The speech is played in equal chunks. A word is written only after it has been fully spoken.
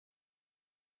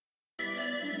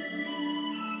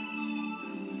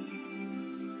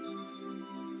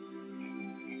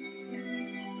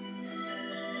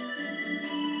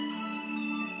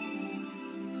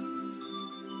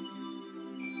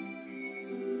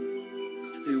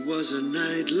It was a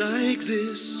night like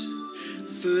this,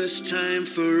 first time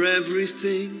for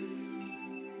everything.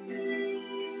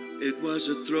 It was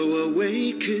a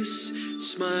throwaway kiss,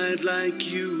 smiled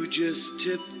like you just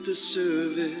tipped the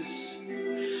service.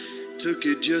 Took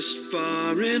it just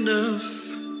far enough,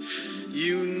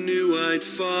 you knew I'd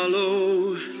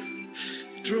follow.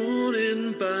 Drawn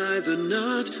in by the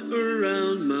knot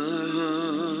around my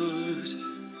heart.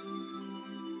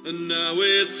 And now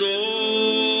it's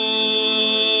all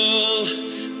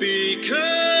become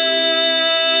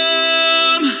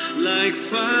like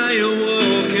fire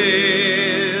walking.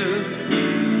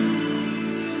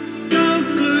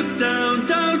 Don't look down,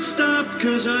 don't stop,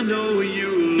 'cause I know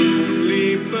you'll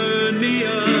only burn me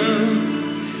up.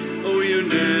 Oh, you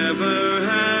never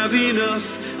have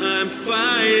enough, I'm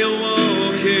fire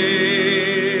walking.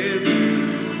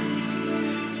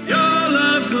 Your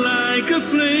love's like a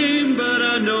flame, but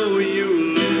I know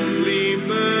you'll only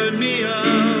burn me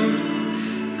out,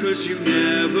 'cause you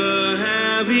never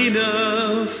have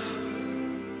enough.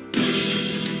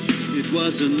 It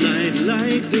was a night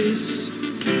like this,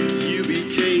 you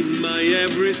became my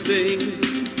everything.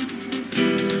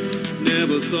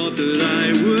 Never thought that I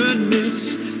would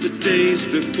miss the days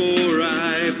before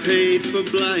I paid for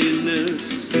blindness.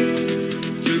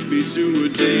 Took me to a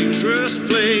dangerous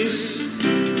place,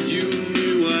 you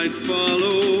knew I'd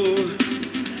follow.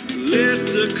 Lit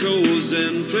the coals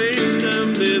and placed them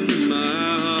in my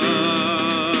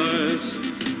heart.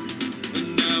 And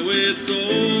now it's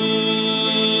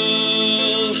all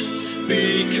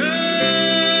become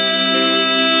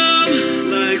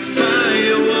like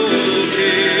fire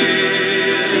walking.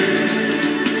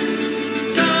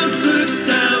 Don't look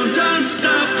down, don't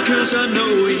stop, 'cause I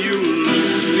know you'll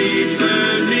only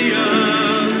burn me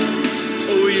up.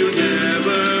 Oh, you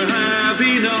never have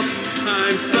enough,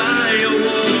 I'm fire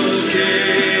walking.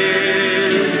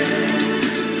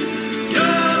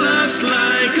 Your love's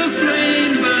like a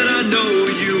flame, but I know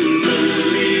you'll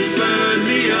only burn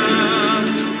me up,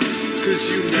 'cause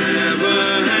you never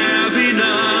have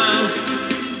enough.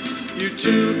 You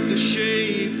took the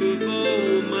shape of all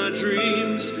my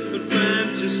dreams and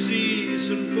fantasies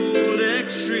and bold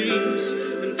extremes,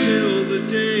 until the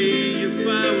day you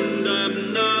found I'm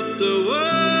not the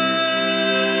one.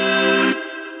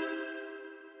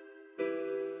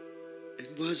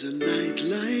 It was a night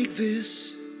like this,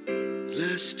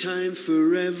 last time for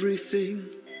everything.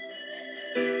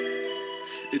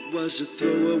 It was a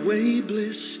throwaway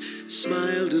bliss,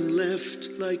 smiled and left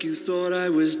like you thought I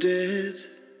was dead.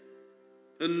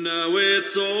 And now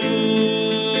it's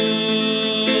all